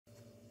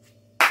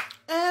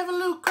Every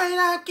loot crate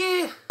I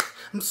get,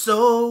 I'm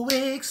so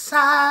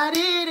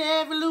excited.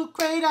 Every loot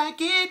crate I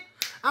get,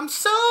 I'm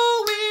so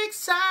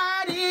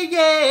excited,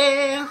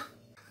 yeah.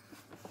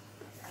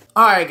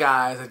 Alright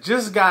guys, I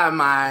just got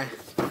my...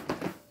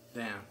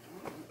 Damn.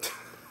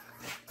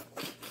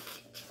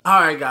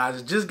 Alright guys,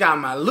 I just got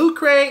my Loot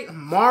Crate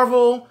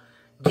Marvel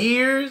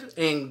Gears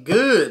and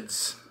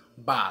Goods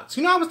box.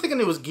 You know, I was thinking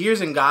it was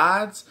Gears and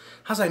Gods.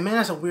 I was like, man,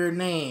 that's a weird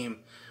name.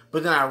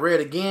 But then I read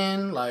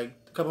again, like,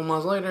 a couple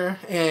months later,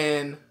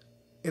 and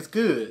it's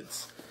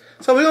Goods.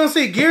 So we're going to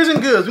see Gears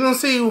and Goods. We're going to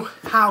see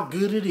how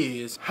good it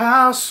is.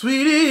 How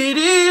sweet it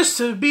is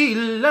to be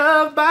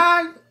loved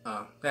by...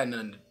 Oh, that had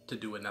nothing to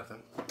do with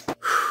nothing.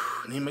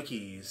 Whew, need my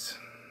keys.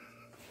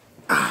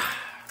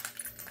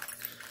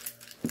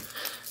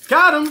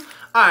 Got them.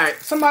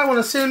 Alright, somebody want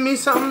to send me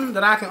something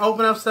that I can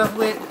open up stuff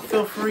with,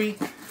 feel free.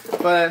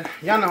 But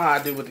y'all know how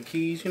I do with the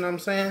keys, you know what I'm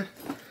saying?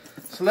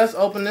 So let's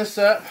open this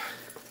up.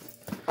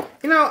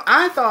 You know,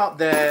 I thought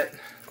that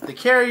the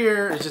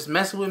carrier is just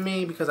messing with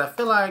me because I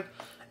feel like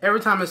every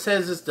time it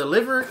says it's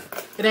delivered,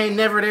 it ain't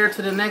never there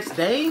to the next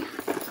day.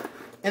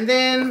 And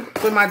then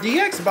with my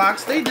DX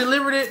box, they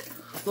delivered it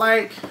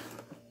like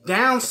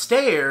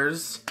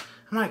downstairs.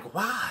 I'm like,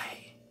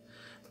 why?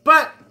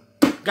 But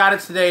got it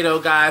today though,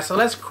 guys. So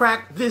let's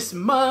crack this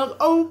mug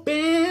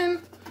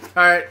open.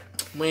 Alright,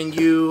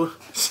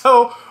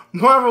 so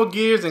Marvel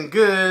Gears and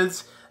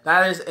Goods,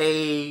 that is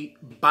a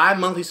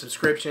bi-monthly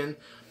subscription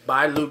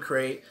by Loot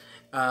Crate.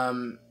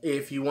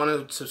 If you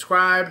want to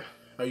subscribe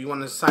or you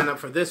want to sign up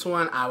for this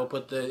one, I will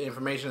put the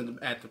information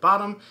at the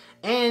bottom.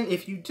 And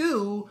if you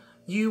do,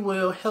 you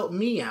will help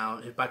me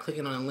out by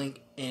clicking on the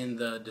link in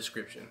the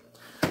description.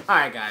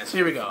 Alright guys,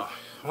 here we go.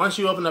 Once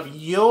you open up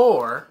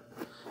your,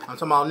 I'm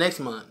talking about next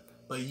month,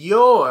 but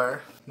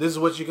this is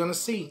what you're going to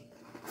see.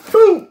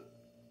 Boom!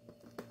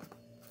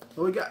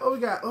 What we got? What we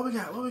got? What we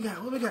got? What we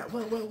got? What we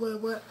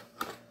got? What?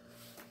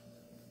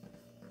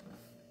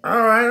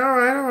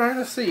 Alright.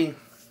 Let's see.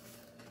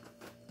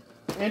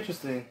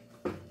 Interesting.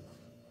 I'm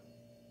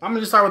going to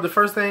just start with the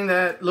first thing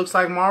that looks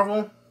like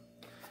Marvel.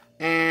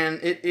 And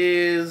it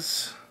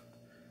is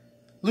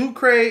Loot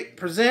Crate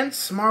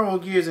presents Marvel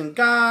Gears and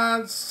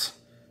Gods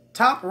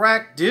Top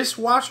Rack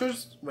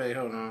Dishwashers. Wait,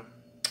 hold on.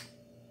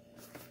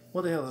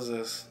 What the hell is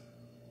this?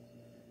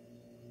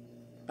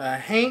 A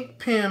Hank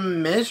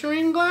Pym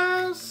measuring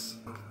glass?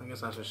 I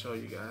guess I should show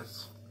you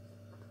guys.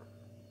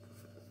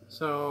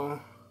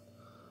 So,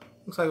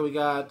 looks like we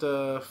got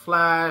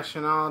Flash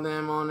and all of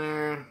them on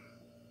there.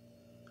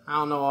 I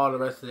don't know all the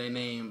rest of their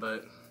name,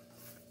 but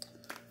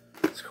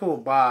it's a cool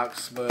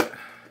box, but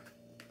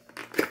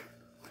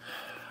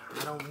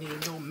I don't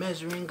need no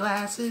measuring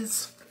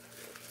glasses.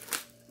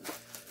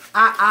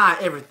 I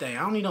everything.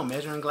 I don't need no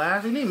measuring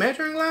glass. You need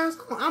measuring glass?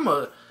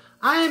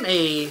 I am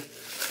a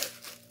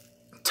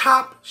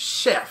top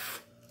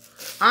chef.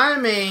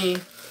 I'm a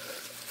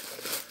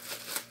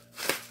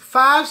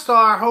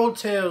 5-star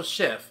hotel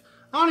chef.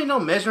 I don't need no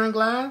measuring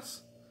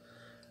glass.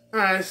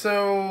 Alright,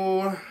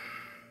 so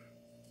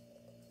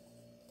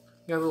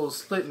got a little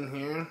slit in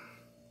here.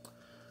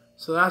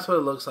 So that's what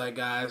it looks like,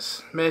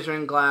 guys.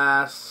 Measuring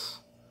glass.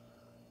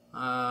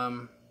 Yeah.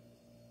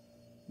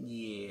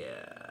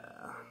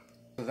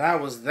 So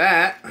that was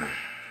that.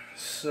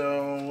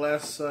 So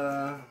let's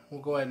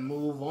we'll go ahead and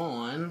move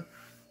on.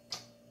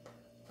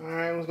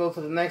 Alright, let's go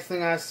to the next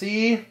thing I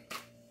see.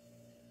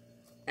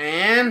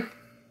 And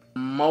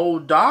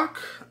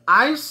Modoc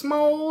ice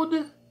mold.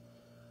 You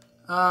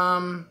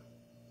guys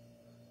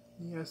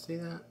see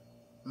that?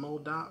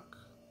 Modoc.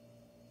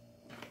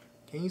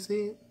 Can you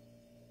see it?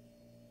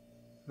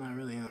 Not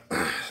really.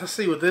 Let's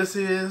see what this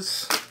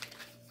is.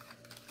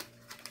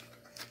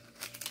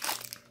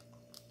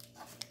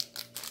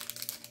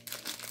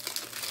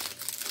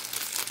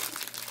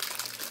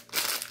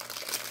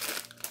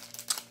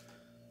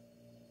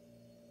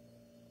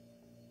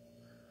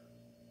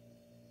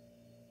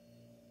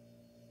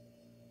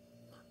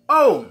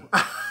 Oh,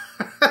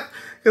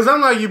 because I'm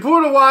like, you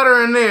pour the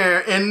water in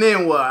there, and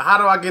then what? How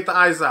do I get the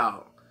ice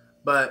out?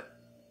 But,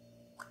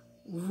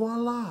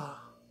 voila.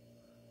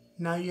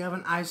 Now you have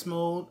an ice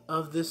mold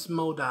of this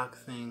Modoc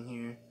thing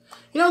here.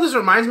 You know what this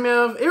reminds me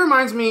of? It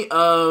reminds me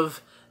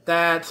of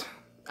that,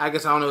 I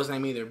guess I don't know his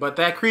name either, but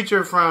that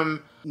creature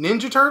from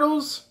Ninja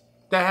Turtles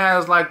that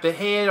has like the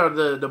head or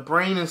the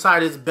brain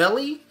inside his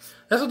belly.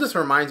 That's what this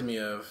reminds me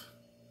of.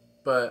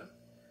 But,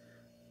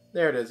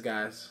 there it is,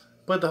 guys.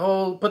 Put the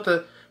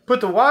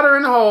water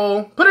in the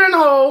hole, put it in the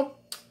hole,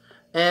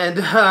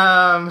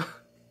 and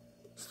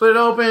split it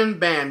open,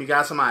 bam, you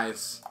got some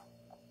ice.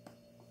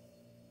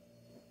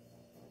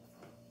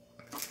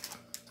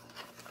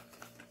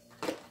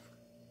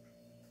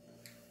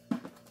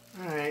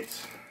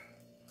 Alright.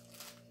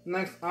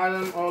 Next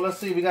item, oh, let's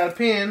see, we got a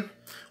pen.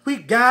 We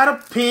got a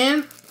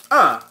pen.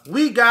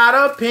 We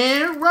got a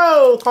pen.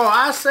 Roll call.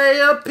 I say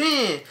a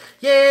pen.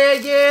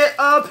 Yeah,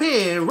 a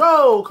pen.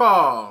 Roll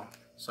call.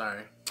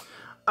 Sorry.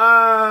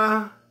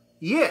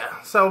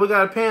 Yeah, so we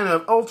got a pen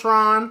of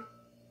Ultron.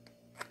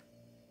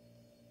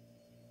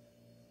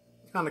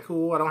 Kind of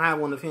cool. I don't have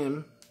one of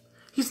him.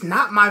 He's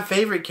not my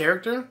favorite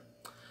character.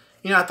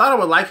 You know, I thought I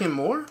would like him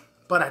more,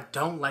 but I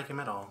don't like him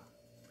at all.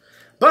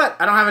 But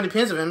I don't have any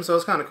pins of him, so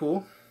it's kind of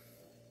cool.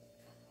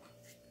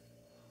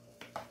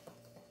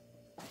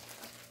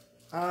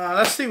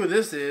 Let's see what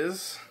this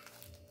is.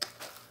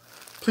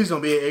 Please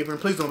don't be an apron.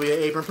 Please don't be an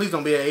apron. Please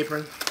don't be an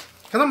apron.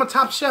 Because I'm a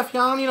top chef,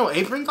 y'all. I don't need no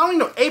aprons. I don't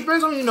need no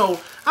aprons. I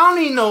don't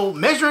need no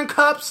measuring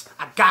cups.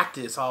 I got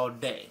this all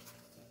day.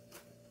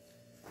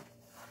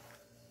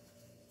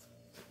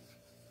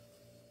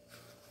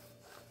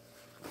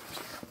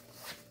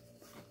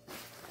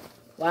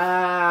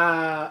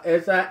 Wow,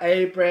 it's an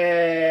apron.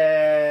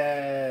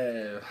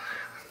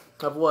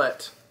 Of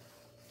what?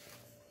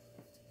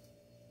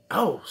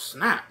 Oh,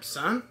 snap,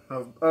 son.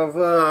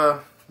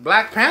 Of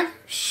Black Panther?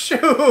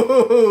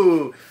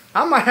 Shoot.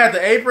 I might have to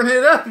apron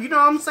it up, you know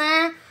what I'm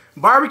saying?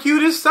 Barbecue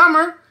this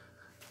summer.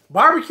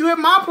 Barbecue at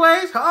my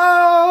place. Oh.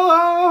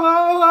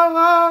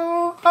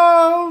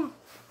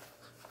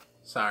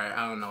 Sorry,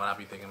 I don't know what I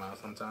be thinking about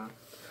sometimes.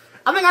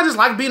 I think I just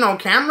like being on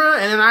camera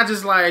and then I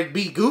just like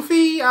be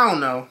goofy. I don't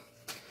know.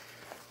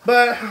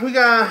 But we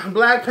got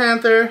Black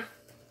Panther.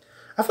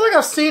 I feel like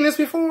I've seen this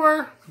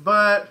before,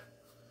 but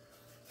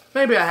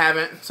maybe I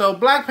haven't. So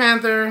Black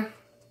Panther,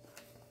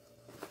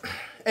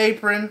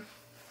 apron.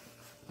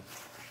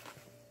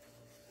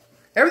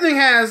 Everything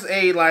has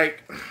a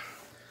like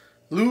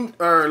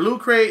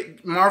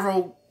Lootcrate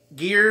Marvel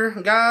gear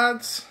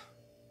gods.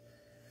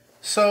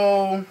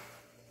 So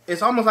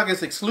it's almost like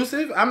it's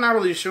exclusive. I'm not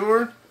really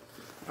sure.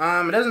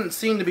 It doesn't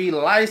seem to be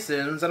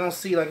licensed. I don't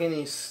see like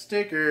any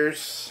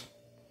stickers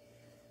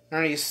or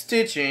any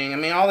stitching. I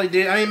mean, all they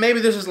did, I mean, maybe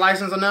this is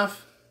licensed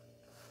enough.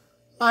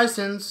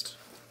 Licensed.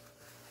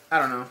 I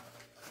don't know.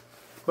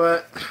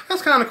 But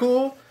that's kind of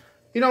cool.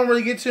 You don't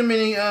really get too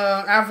many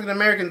African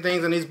American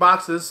things in these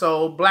boxes.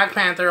 So Black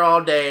Panther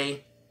all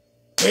day.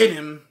 Hit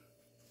him.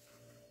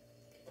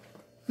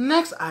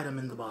 Next item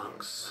in the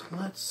box.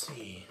 Let's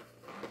see.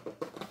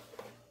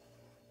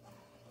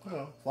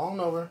 Oh,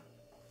 falling over.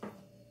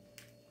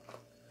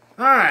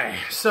 Alright,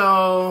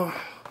 so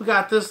we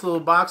got this little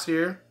box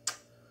here.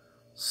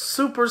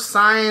 Super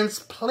Science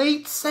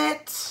plate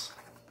set.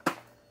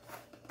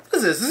 What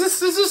is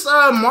this? Is this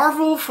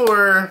Marvel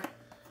for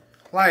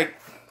like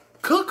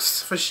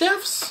cooks, for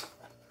chefs?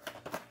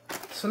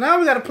 So now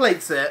we got a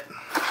plate set.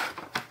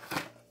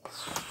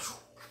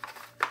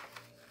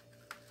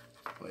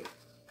 Wait.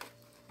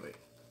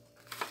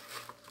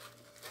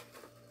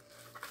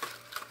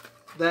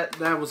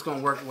 That was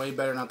gonna work way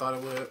better than I thought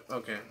it would.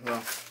 Okay,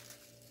 well.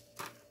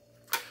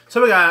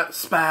 So we got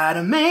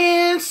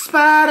Spider-Man.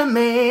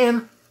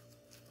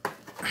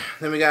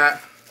 Then we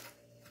got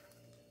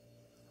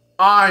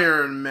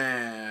Iron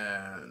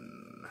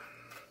Man.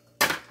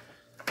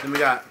 Then we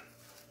got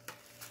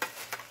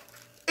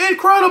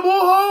Incredible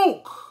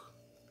Hulk.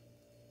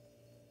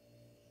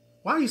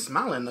 Why are you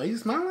smiling though? You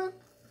smiling?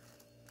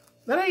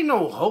 That ain't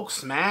no Hulk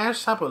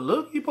smash type of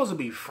look. You supposed to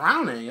be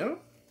frowning, yo.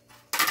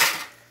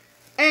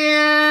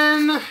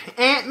 And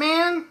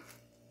Ant-Man.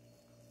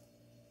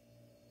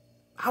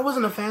 I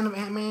wasn't a fan of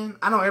Ant-Man.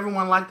 I know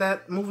everyone liked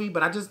that movie,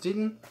 but I just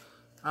didn't.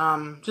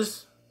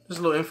 Just a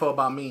little info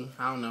about me.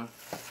 I don't know.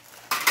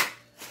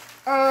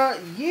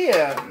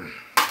 Yeah.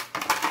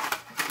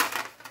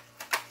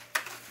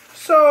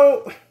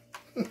 So,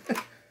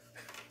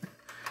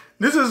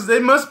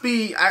 it must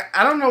be,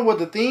 I don't know what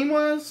the theme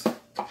was.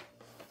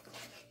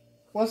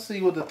 Let's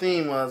see what the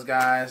theme was,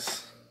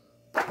 guys.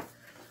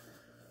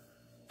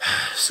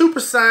 Super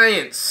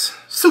Science.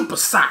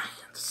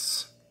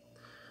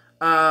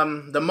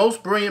 The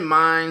most brilliant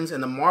minds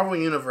in the Marvel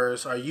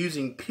Universe are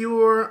using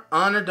pure,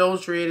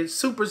 unadulterated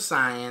super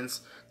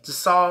science to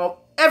solve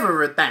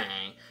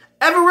everything.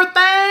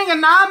 Everything,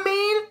 and I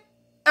mean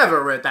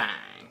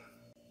everything.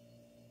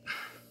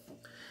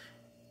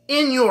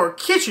 In your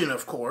kitchen,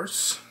 of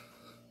course.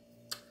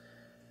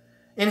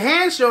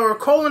 Enhance your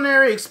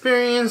culinary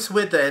experience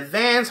with the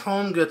advanced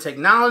home good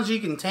technology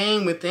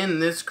contained within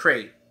this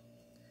crate.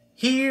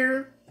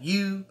 Here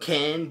you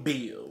can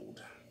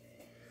build.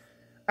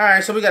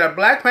 Alright, so we got a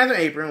Black Panther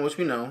apron, which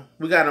we know.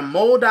 We got a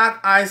Moldoc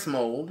ice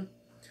mold.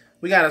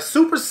 We got a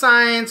Super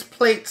Science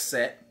plate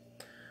set.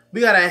 We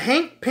got a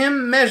Hank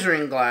Pym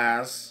measuring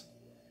glass.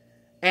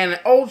 And an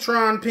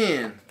Ultron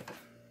pen.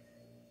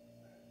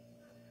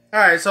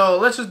 Alright, so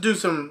let's just do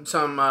some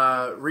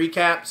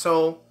recap.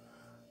 So,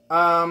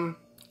 I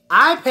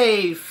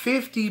paid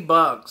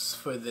 $50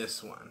 for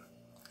this one.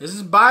 This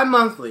is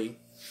bi-monthly,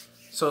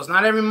 so it's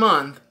not every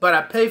month, but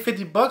I paid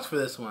 $50 for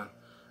this one.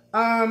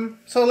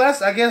 So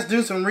let's, I guess,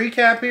 do some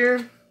recap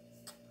here.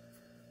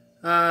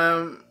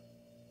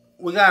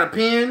 We got a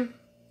pen.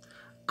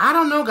 I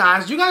don't know,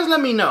 guys. You guys let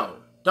me know.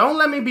 Don't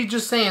let me be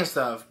just saying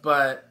stuff,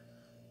 but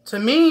to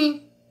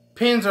me,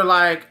 pens are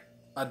like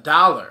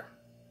 $1.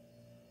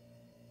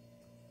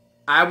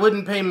 I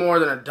wouldn't pay more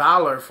than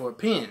 $1 for a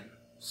pen.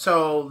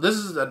 So this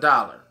is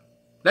 $1.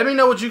 Let me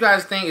know what you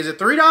guys think. Is it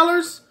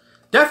 $3?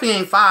 Definitely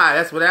ain't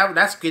 $5.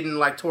 That's getting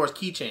like towards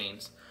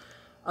keychains.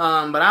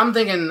 But I'm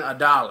thinking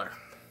 $1.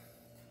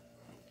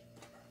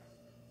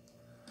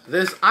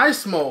 This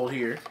ice mold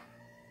here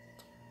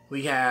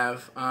We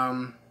have,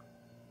 I'm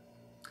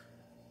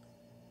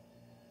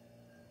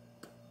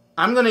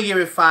going to give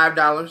it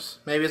 $5.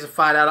 Maybe it's a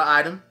 $5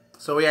 item.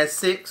 So we had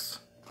 6.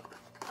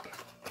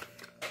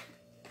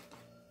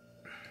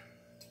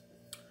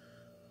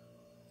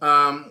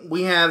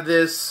 We have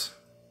this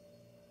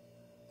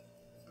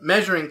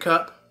measuring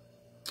cup.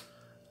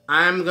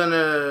 I'm going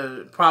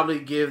to probably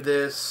give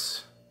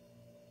this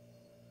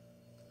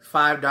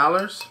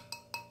 $5.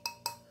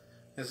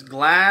 It's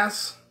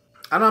glass.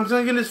 I don't know, I'm just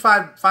gonna give this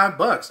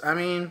 $5. I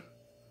mean,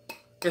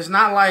 it's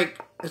not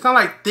like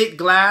thick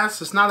glass.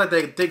 It's not like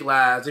that thick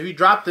glass. If you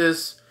drop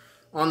this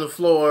on the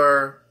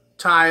floor,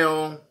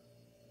 tile,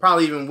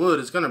 probably even wood,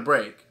 it's gonna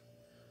break.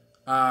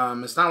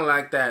 It's not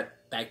like that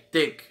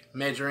thick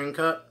measuring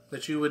cup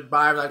that you would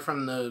buy like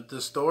from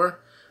the store.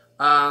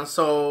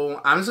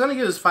 So I'm just gonna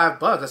give this $5.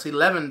 That's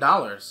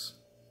 $11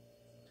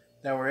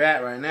 that we're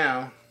at right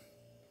now.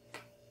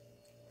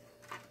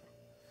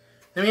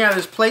 Then we have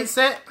this plate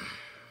set.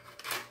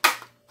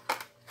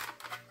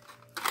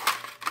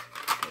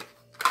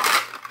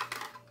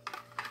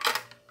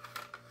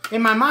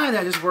 In my mind,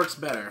 that just works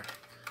better.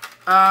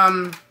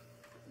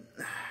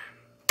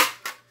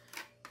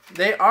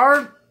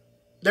 They're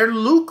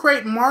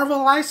Lootcrate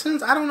Marvel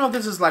license. I don't know if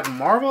this is like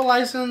Marvel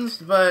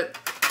licensed, but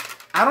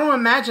I don't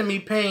imagine me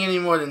paying any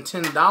more than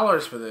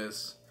 $10 for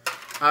this.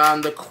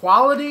 The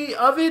quality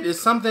of it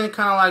is something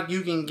kind of like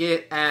you can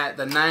get at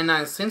the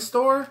 99-cent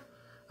store.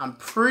 I'm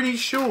pretty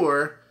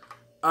sure.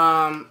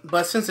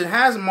 But since it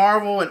has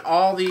Marvel and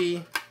all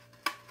the,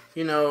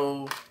 you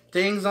know,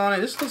 things on it,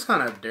 this looks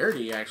kind of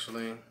dirty,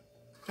 actually.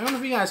 I don't know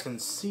if you guys can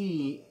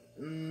see.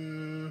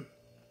 Can't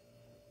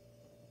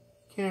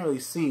really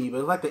see, but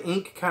it's like the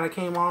ink kind of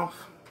came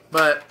off.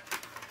 But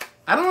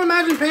I don't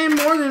imagine paying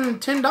more than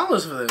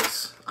 $10 for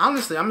this.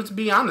 Honestly, I'm just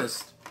be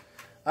honest.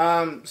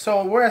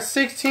 So we're at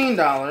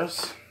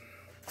 $16.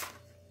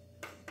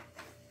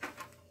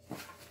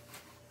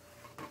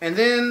 And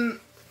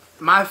then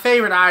my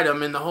favorite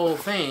item in the whole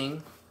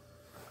thing,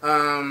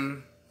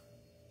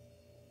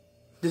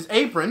 this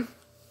apron.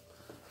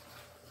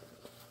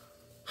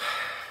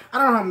 I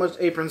don't know how much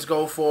aprons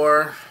go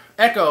for.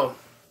 Echo,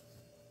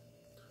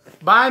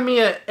 buy me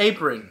an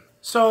apron.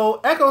 So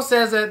Echo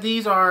says that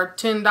these are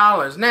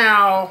 $10.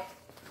 Now,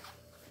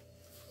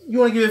 you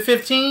want to give it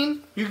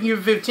 15? You can give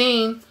it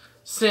 15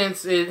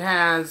 since it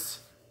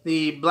has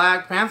the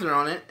Black Panther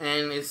on it,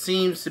 and it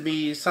seems to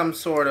be some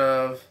sort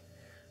of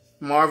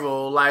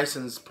Marvel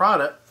licensed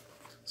product.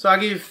 So I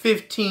give you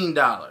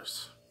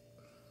 $15.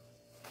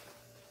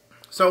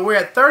 So we're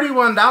at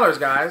 $31,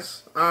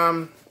 guys.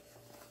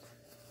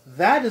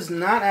 That does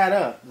not add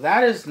up.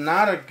 That is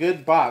not a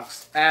good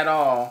box at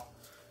all.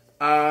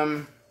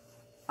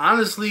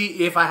 Honestly,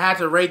 if I had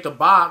to rate the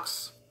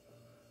box,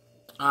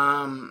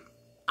 I'm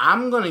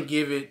going to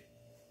give it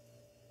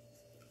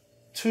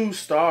 2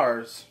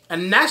 stars.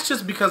 And that's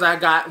just because I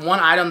got one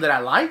item that I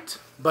liked.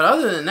 But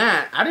other than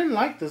that, I didn't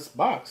like this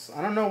box.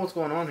 I don't know what's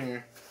going on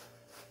here.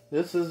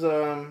 This is,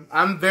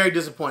 I'm very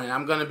disappointed.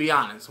 I'm going to be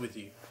honest with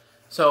you.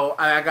 So,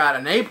 I got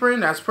an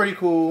apron. That's pretty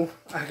cool.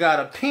 I got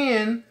a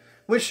pen,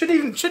 which should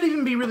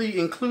even be really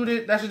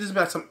included. That should just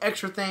be some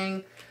extra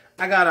thing.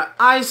 I got an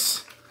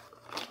ice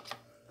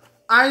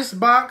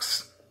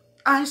box.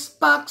 Ice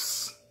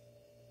box.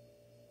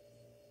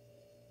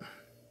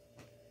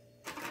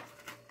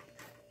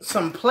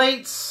 Some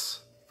plates.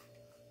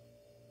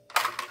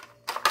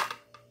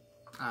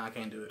 I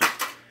can't do it.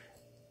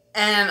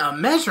 And a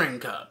measuring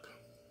cup.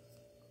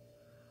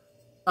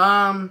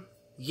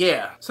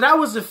 Yeah. So that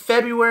was the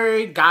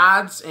February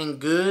Gods and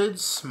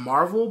Goods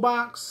Marvel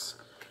box.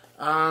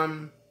 I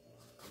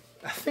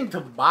think the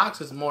box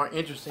is more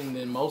interesting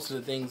than most of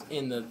the things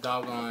in the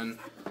doggone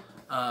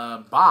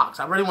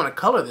box. I really want to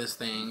color this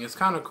thing. It's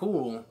kind of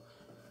cool.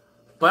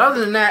 But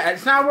other than that,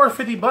 it's not worth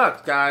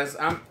 $50, guys.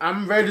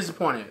 I'm very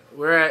disappointed.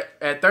 We're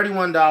at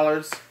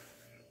 $31.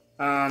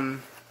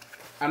 I'm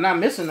not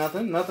missing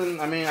nothing.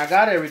 I mean, I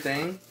got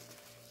everything.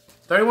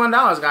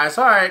 $31, guys.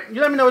 All right.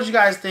 You let me know what you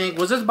guys think.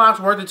 Was this box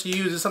worth it to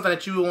you? Is this something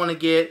that you would want to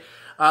get?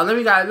 Let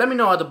me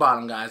know at the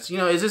bottom, guys. You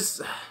know, is this...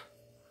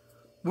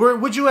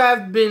 Would you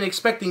have been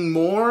expecting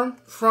more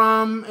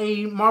from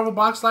a Marvel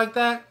box like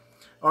that?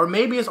 Or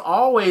maybe it's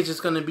always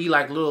just going to be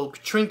like little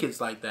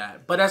trinkets like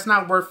that. But that's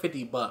not worth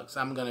 $50.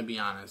 I'm going to be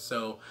honest.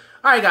 So,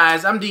 alright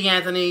guys. I'm D.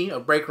 Anthony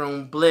of Break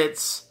Room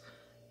Blitz.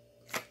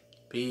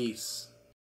 Peace.